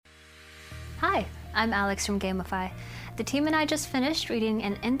Hi, I'm Alex from Gamify. The team and I just finished reading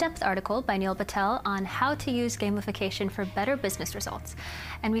an in-depth article by Neil Patel on how to use gamification for better business results.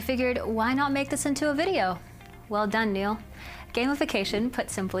 And we figured, why not make this into a video? Well done, Neil. Gamification, put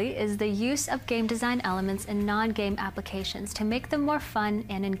simply, is the use of game design elements in non-game applications to make them more fun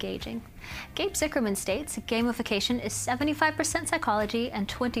and engaging. Gabe Zickerman states gamification is 75% psychology and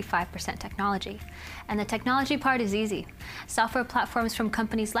 25% technology. And the technology part is easy. Software platforms from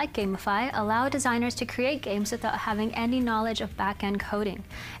companies like Gamify allow designers to create games without having any knowledge of back-end coding.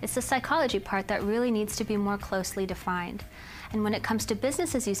 It's the psychology part that really needs to be more closely defined. And when it comes to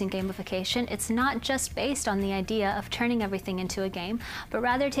businesses using gamification, it's not just based on the idea of turning everything into a game, but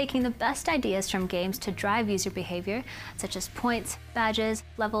rather taking the best ideas from games to drive user behavior, such as points, badges,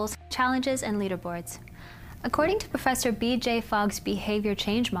 levels, challenges, and leaderboards. According to Professor B.J. Fogg's behavior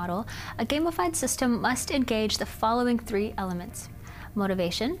change model, a gamified system must engage the following three elements: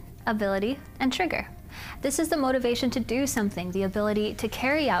 motivation, ability, and trigger. This is the motivation to do something, the ability to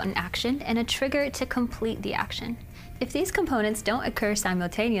carry out an action, and a trigger to complete the action. If these components don't occur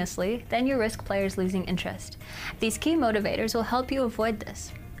simultaneously, then you risk players losing interest. These key motivators will help you avoid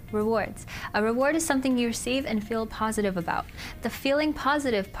this. Rewards. A reward is something you receive and feel positive about. The feeling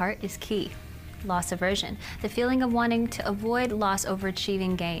positive part is key. Loss aversion. The feeling of wanting to avoid loss over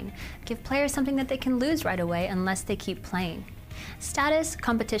achieving gain. Give players something that they can lose right away unless they keep playing. Status,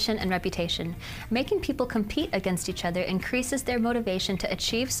 competition, and reputation. Making people compete against each other increases their motivation to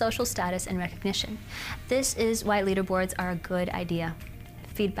achieve social status and recognition. This is why leaderboards are a good idea.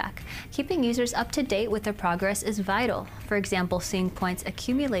 Feedback. Keeping users up to date with their progress is vital. For example, seeing points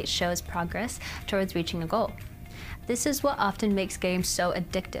accumulate shows progress towards reaching a goal. This is what often makes games so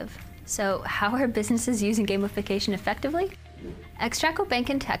addictive. So, how are businesses using gamification effectively? Extraco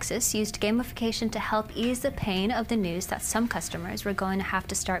Bank in Texas used gamification to help ease the pain of the news that some customers were going to have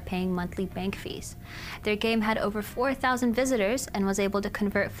to start paying monthly bank fees. Their game had over 4,000 visitors and was able to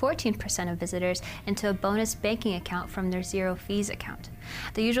convert 14% of visitors into a bonus banking account from their zero fees account.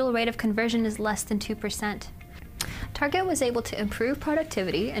 The usual rate of conversion is less than 2%. Target was able to improve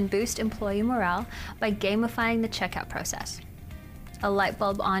productivity and boost employee morale by gamifying the checkout process. A light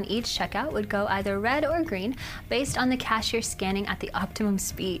bulb on each checkout would go either red or green based on the cashier scanning at the optimum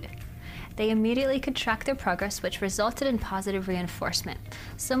speed. They immediately could track their progress, which resulted in positive reinforcement,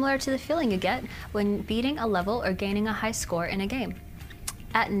 similar to the feeling you get when beating a level or gaining a high score in a game.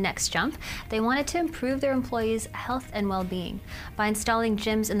 At Next Jump, they wanted to improve their employees' health and well-being. By installing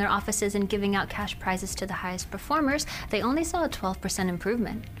gyms in their offices and giving out cash prizes to the highest performers, they only saw a 12%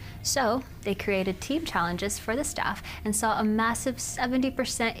 improvement. So, they created team challenges for the staff and saw a massive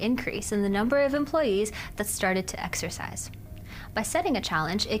 70% increase in the number of employees that started to exercise. By setting a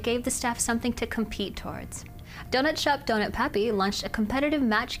challenge, it gave the staff something to compete towards. Donut Shop Donut Pappy launched a competitive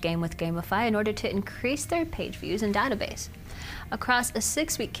match game with Gamify in order to increase their page views and database. Across a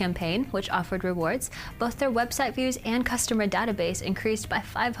 6-week campaign, which offered rewards, both their website views and customer database increased by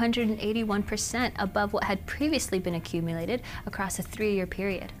 581% above what had previously been accumulated across a 3-year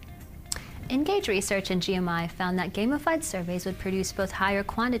period. Engage Research and GMI found that gamified surveys would produce both higher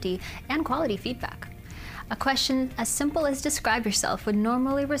quantity and quality feedback. A question as simple as describe yourself would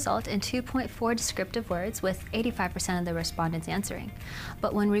normally result in 2.4 descriptive words, with 85% of the respondents answering.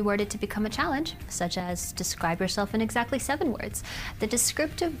 But when reworded to become a challenge, such as describe yourself in exactly 7 words, the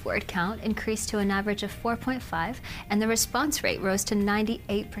descriptive word count increased to an average of 4.5, and the response rate rose to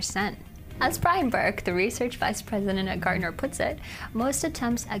 98%. As Brian Burke, the research vice president at Gartner, puts it, most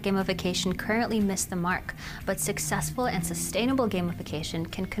attempts at gamification currently miss the mark, but successful and sustainable gamification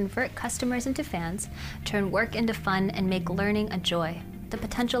can convert customers into fans, turn work into fun, and make learning a joy. The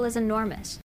potential is enormous.